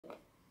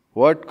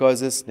What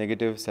causes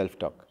negative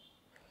self-talk?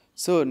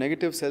 So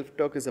negative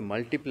self-talk is a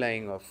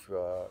multiplying of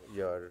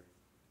your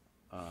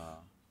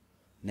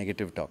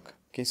negative talk.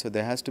 Okay, so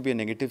there has to be a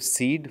negative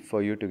seed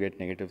for you to get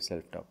negative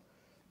self-talk.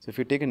 So if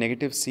you take a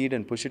negative seed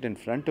and push it in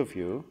front of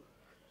you,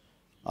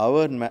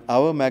 our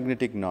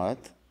magnetic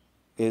north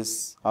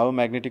is, our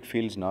magnetic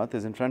field's north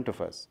is in front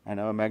of us, and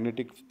our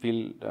magnetic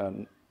field,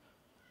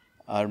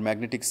 our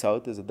magnetic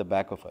south is at the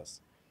back of us.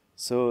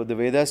 So the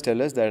Vedas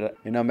tell us that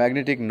in our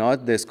magnetic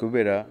north there's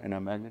Kubera, in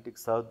our magnetic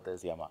south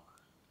there's Yama.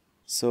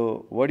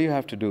 So what do you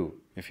have to do?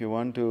 If you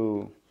want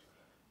to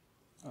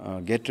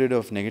get rid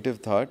of negative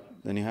thought,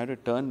 then you have to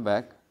turn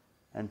back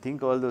and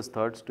think all those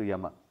thoughts to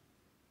Yama.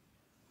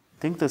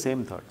 Think the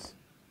same thoughts.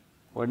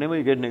 Whenever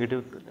you get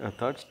negative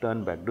thoughts,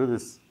 turn back. Do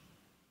this.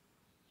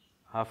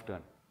 Half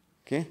turn.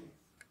 Okay?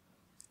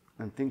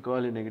 And think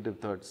all your negative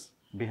thoughts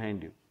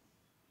behind you.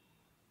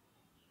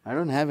 I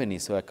don't have any,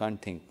 so I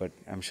can't think, but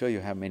I'm sure you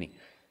have many.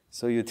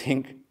 So you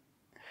think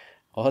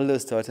all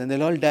those thoughts and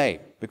they'll all die,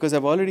 because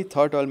I've already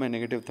thought all my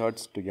negative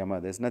thoughts to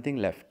Yama. There's nothing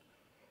left.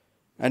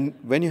 And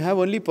when you have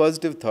only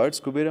positive thoughts,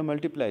 Kubera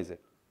multiplies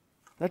it.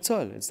 That's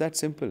all. It's that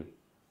simple.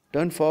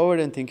 Turn forward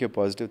and think your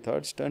positive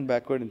thoughts. Turn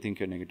backward and think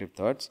your negative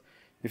thoughts.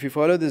 If you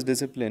follow this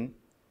discipline,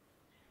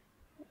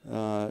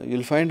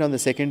 you'll find on the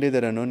second day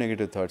there are no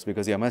negative thoughts,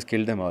 because Yama has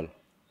killed them all.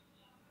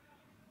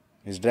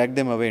 He's dragged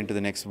them away into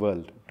the next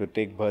world to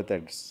take birth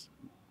as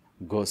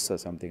ghosts or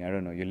something. I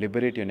don't know. You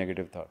liberate your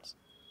negative thoughts.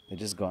 They're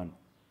just gone.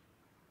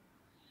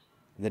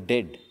 They're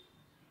dead.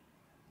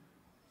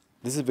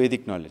 This is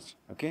Vedic knowledge.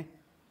 Okay?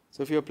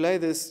 So if you apply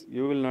this,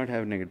 you will not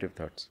have negative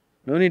thoughts.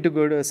 No need to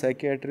go to a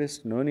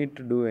psychiatrist. No need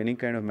to do any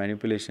kind of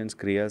manipulations,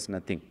 kriyas,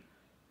 nothing.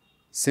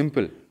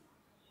 Simple.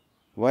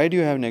 Why do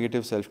you have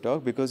negative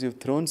self-talk? Because you've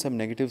thrown some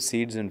negative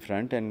seeds in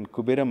front and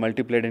Kubera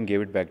multiplied and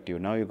gave it back to you.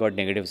 Now you got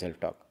negative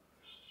self-talk.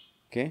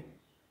 Okay?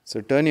 So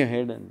turn your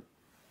head and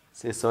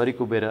say, sorry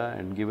Kubera,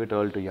 and give it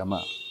all to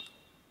Yama.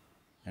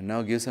 And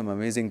now give some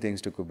amazing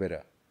things to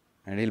Kubera.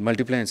 And he'll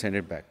multiply and send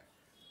it back.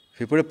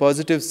 If you put a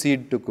positive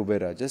seed to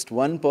Kubera, just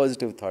one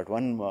positive thought,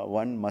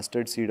 one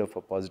mustard seed of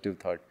a positive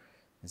thought,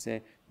 you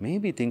say,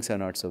 maybe things are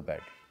not so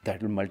bad.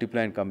 That will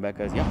multiply and come back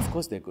as, yeah, of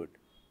course they're good.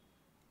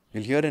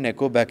 You'll hear an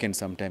echo back in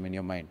some time in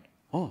your mind.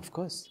 Oh, of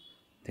course,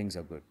 things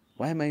are good.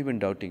 Why am I even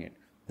doubting it?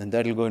 Then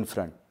that will go in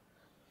front.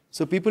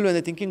 So people, when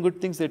they're thinking good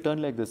things, they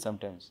turn like this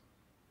sometimes.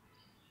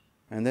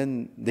 And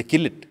then they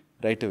kill it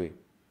right away.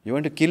 You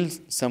want to kill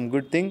some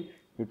good thing,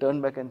 you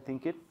turn back and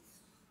think it,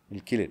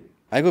 you'll kill it.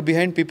 I go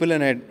behind people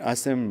and I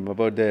ask them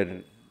about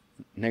their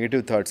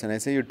negative thoughts. And I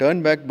say, you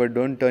turn back, but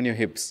don't turn your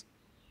hips.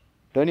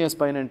 Turn your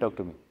spine and talk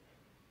to me.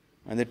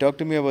 And they talk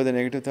to me about the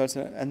negative thoughts.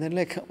 And then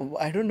like,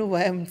 I don't know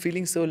why I'm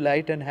feeling so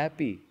light and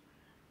happy.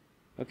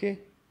 Okay?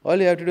 All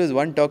you have to do is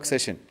one talk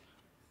session.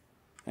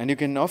 And you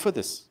can offer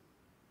this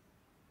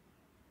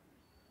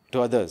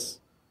to others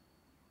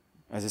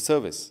as a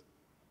service.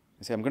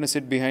 You say, I'm going to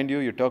sit behind you,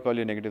 you talk all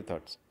your negative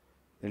thoughts.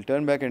 They'll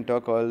turn back and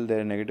talk all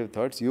their negative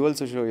thoughts. You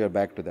also show your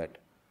back to that.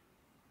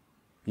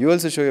 You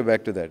also show your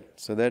back to that.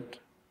 So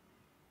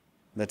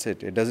that's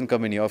it. It doesn't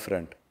come in your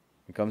front.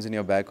 It comes in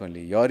your back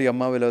only. Your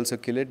Yama will also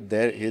kill it.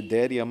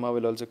 Their Yama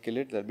will also kill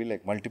it. There'll be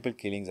like multiple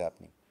killings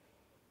happening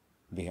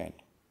behind.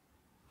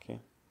 Okay?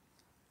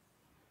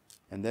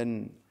 And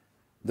then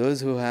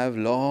those who have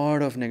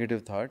lot of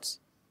negative thoughts,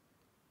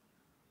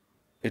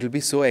 it will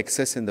be so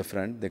excess in the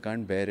front, they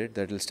can't bear it,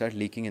 that it will start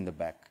leaking in the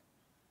back.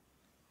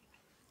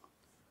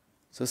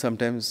 So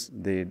sometimes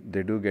they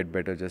do get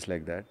better just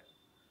like that.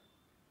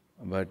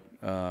 But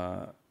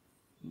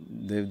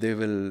they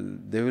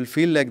will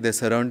feel like they're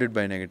surrounded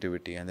by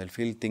negativity, and they'll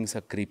feel things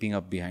are creeping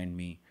up behind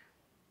me,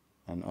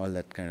 and all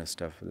that kind of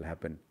stuff will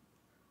happen.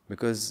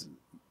 Because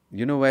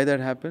you know why that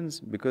happens?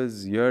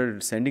 Because you're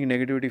sending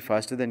negativity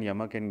faster than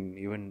Yama can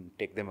even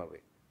take them away.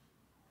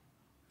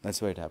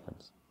 That's why it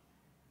happens.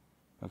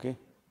 Okay?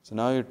 So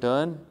now you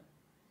turn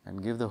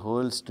and give the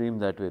whole stream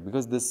that way.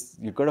 Because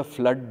you've got a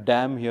flood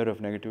dam here of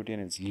negativity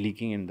and it's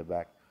leaking in the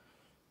back.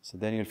 So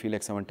then you'll feel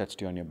like someone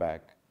touched you on your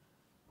back.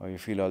 Or you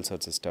feel all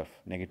sorts of stuff,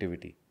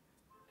 negativity.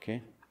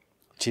 Okay?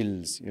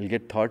 Chills. You'll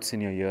get thoughts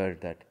in your ear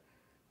that,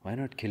 why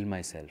not kill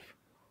myself?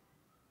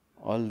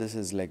 All this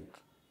is like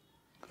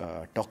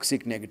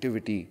toxic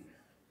negativity,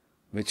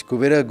 which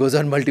Kuvera goes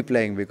on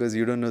multiplying because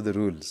you don't know the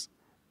rules.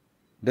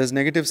 Does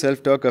negative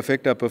self-talk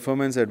affect our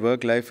performance at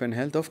work, life and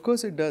health? Of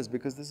course it does,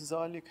 because this is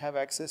all you have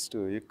access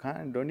to. You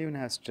don't even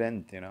have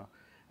strength,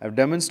 I've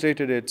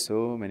demonstrated it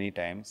so many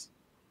times.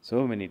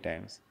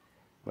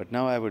 But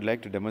now I would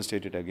like to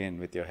demonstrate it again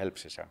with your help,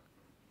 Shashank.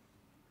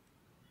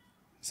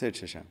 Sit,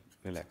 Shashank.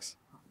 Relax.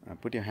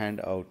 Put your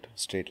hand out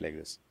straight like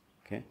this.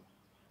 Okay?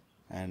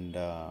 And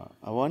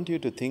I want you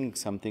to think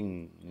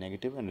something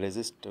negative and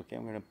resist. Okay,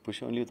 I'm going to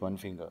push only with one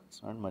finger.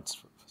 It's not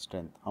much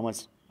strength. How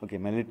much? Okay,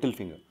 my little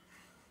finger.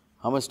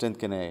 How much strength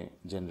can I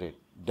generate?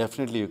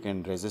 Definitely you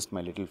can resist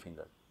my little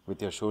finger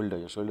with your shoulder.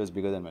 Your shoulder is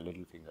bigger than my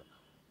little finger.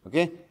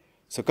 Okay?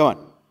 So come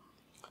on.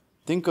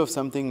 Think of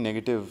something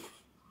negative.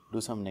 Do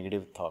some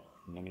negative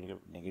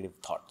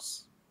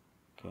thoughts.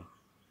 Okay?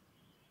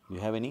 You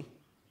have any?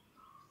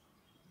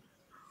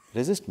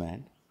 Resist,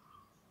 man.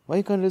 Why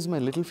you can't raise my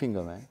little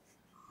finger, man?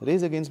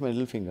 Raise against my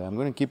little finger. I'm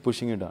going to keep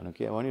pushing it down,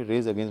 okay? I want you to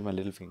raise against my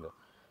little finger.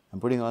 I'm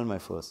putting all my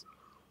force.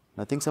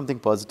 Now think something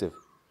positive.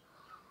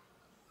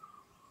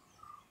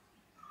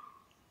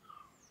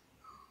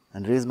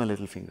 And raise my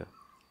little finger.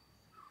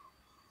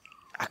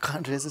 I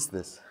can't resist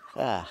this.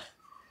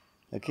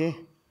 Okay?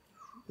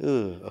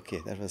 Ooh,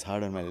 okay, that was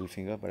hard on my little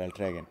finger, but I'll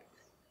try again.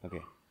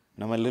 Okay.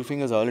 Now my little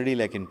finger is already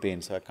like in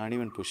pain, so I can't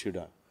even push you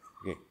down.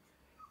 Okay.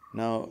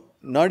 Now,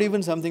 not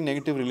even something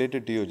negative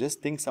related to you,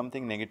 just think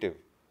something negative.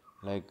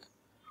 Like,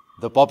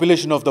 the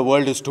population of the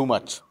world is too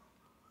much.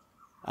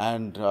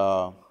 And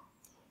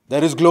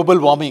there is global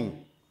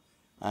warming.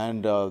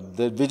 And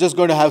we're just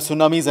going to have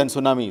tsunamis and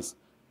tsunamis.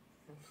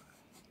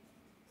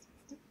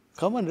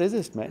 Come on,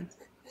 resist, man.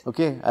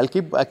 Okay, I'll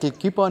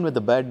keep on with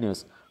the bad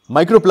news.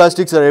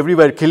 Microplastics are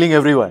everywhere, killing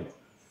everyone.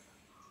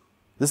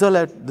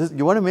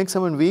 You want to make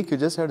someone weak, you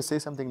just have to say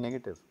something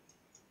negative.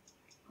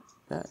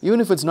 Yeah?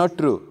 Even if it's not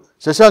true.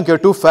 Shashank, you're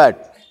too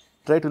fat.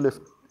 Try to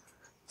lift.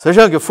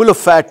 Shashank, you're full of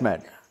fat,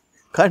 man.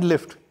 Can't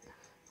lift.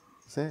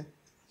 Say,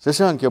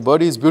 Shashank, your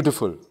body is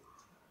beautiful.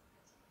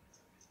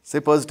 Say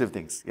positive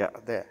things. Yeah,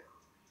 there.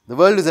 The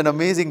world is an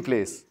amazing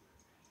place.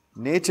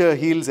 Nature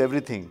heals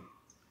everything.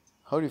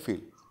 How do you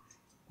feel?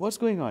 What's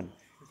going on?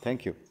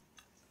 Thank you.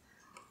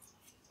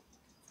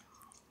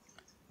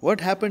 What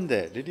happened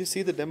there? Did you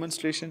see the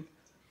demonstration?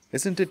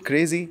 Isn't it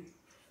crazy?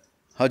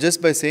 How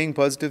just by saying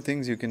positive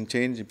things you can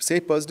change. Say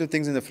positive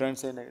things in the front,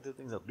 say negative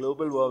things.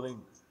 Global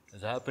warming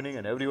is happening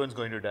and everyone's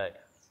going to die.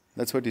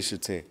 That's what you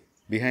should say.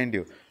 Behind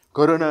you.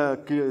 Corona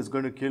is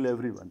going to kill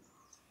everyone.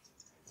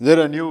 There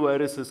are new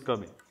viruses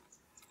coming.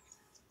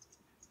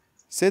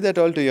 Say that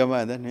all to Yama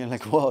and then you're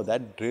like, wow,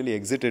 that really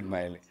exited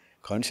my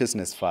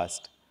consciousness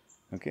fast.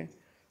 Okay?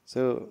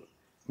 So,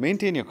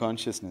 maintain your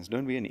consciousness.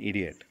 Don't be an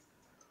idiot.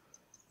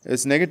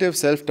 Is negative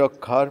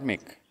self-talk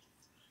karmic?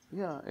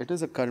 Yeah, it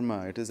is a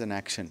karma. It is an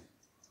action.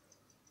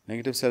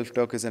 Negative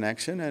self-talk is an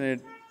action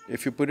and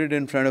if you put it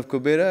in front of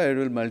Kubera, it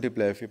will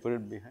multiply. If you put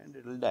it behind,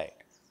 it will die.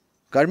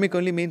 Karmic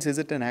only means, is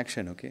it an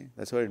action, okay?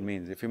 That's what it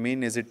means. If you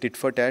mean, is it tit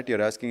for tat,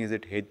 you're asking, is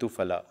it hetu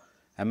phala?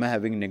 Am I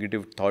having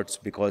negative thoughts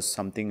because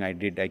something I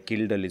did? I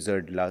killed a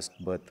lizard last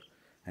birth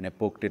and I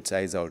poked its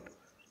eyes out.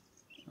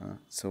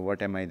 So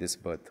what am I this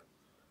birth?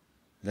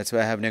 That's why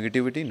I have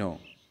negativity? No.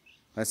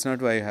 That's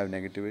not why you have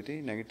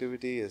negativity.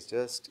 Negativity is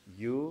just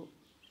you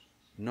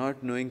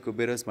not knowing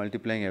Kubera's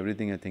multiplying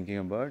everything you're thinking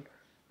about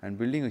and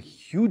building a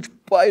huge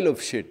pile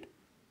of shit.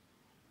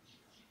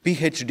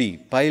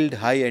 PhD, piled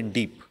high and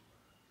deep.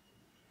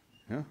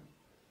 Yeah?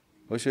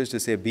 Osho used to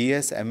say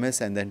BS,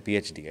 MS and then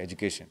PhD,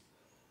 education.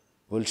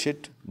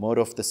 Bullshit, more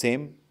of the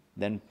same,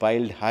 then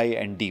piled high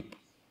and deep.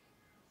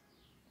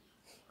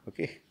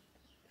 Okay?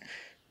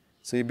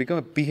 So you become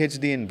a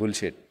PhD in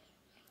bullshit.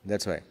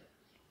 That's why.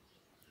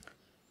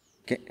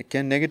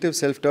 Can negative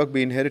self-talk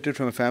be inherited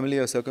from a family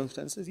or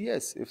circumstances?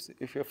 Yes.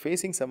 If you're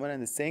facing someone and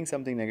they're saying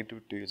something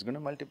negative to you, it's going to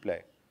multiply.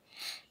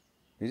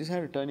 You just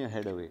have to turn your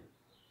head away.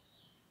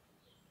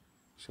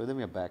 Show them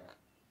your back.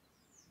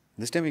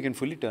 This time you can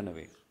fully turn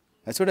away.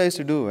 That's what I used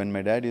to do when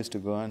my dad used to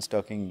go on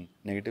talking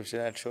negative shit.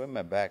 I'd show him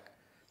my back.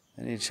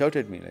 And he'd shout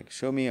at me like,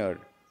 show me your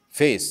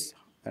face.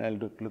 And I'll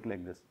look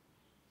like this.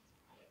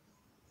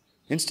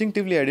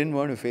 Instinctively, I didn't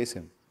want to face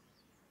him.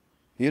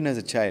 Even as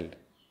a child.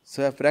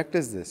 So I've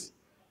practiced this.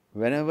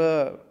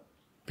 Whenever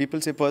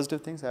people say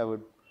positive things, I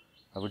would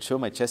show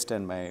my chest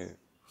and my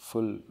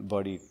full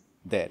body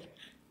there.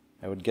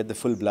 I would get the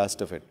full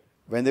blast of it.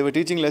 When they were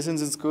teaching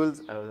lessons in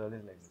schools, I was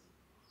always like this.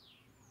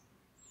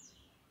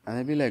 And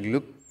I'd be like,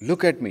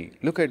 look at me,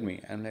 look at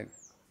me. I'm like,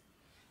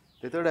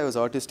 they thought I was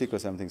autistic or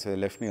something, so they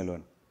left me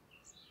alone.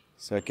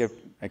 So I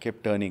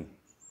kept turning.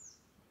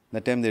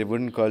 That time they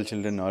wouldn't call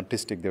children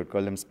autistic, they would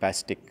call them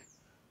spastic.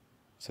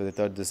 So they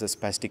thought this is a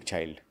spastic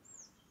child.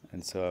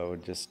 And so I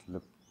would just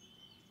look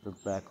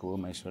back over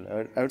my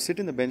shoulder. I would sit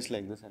in the bench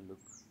like this and look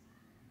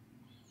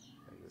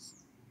like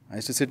this. I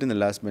used to sit in the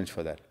last bench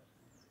for that.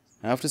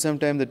 After some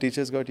time, the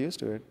teachers got used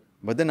to it.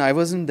 But then I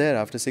wasn't there.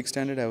 After 6th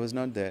standard, I was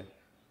not there.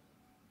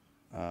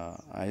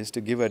 I used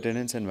to give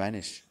attendance and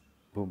vanish.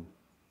 Boom.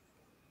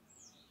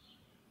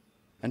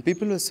 And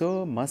people were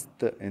so mast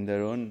in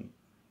their own.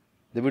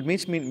 They would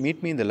meet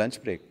me in the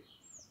lunch break,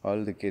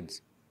 all the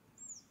kids.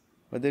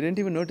 But they didn't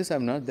even notice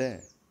I'm not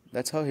there.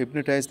 That's how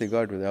hypnotized they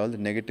got with all the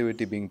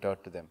negativity being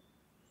taught to them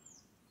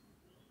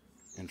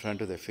in front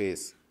of their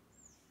face.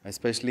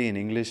 Especially in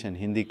English and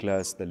Hindi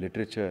class, the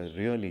literature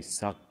really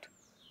sucked.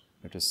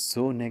 It was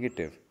so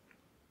negative,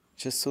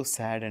 just so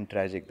sad and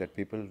tragic that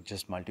people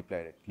just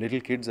multiplied it. Little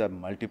kids are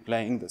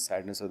multiplying the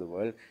sadness of the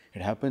world.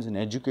 It happens in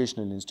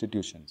educational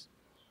institutions.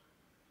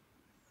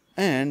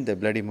 And they're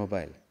bloody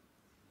mobile.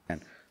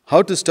 And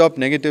how to stop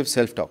negative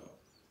self-talk?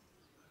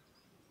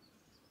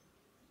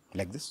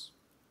 Like this.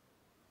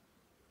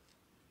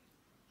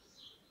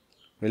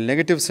 Will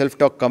negative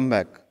self-talk come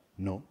back?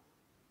 No.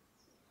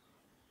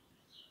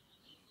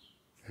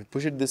 If you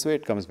push it this way,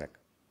 it comes back.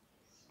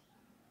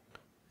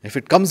 If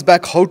it comes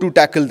back, how to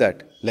tackle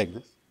that? Like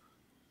this.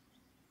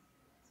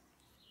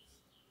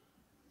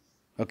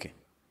 Okay,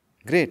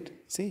 great.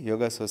 See,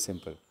 yoga is so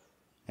simple.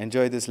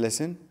 Enjoy this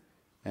lesson,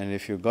 and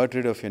if you got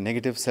rid of your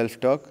negative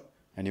self-talk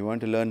and you want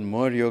to learn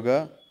more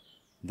yoga,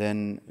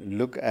 then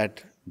look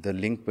at the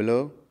link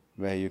below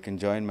where you can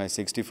join my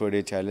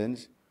 64-day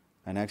challenge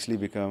and actually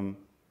become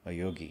a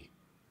yogi.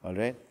 All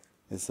right?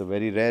 It's a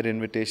very rare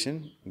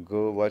invitation.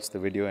 Go watch the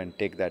video and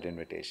take that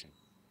invitation.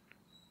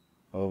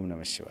 Om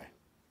Namah Shivaya.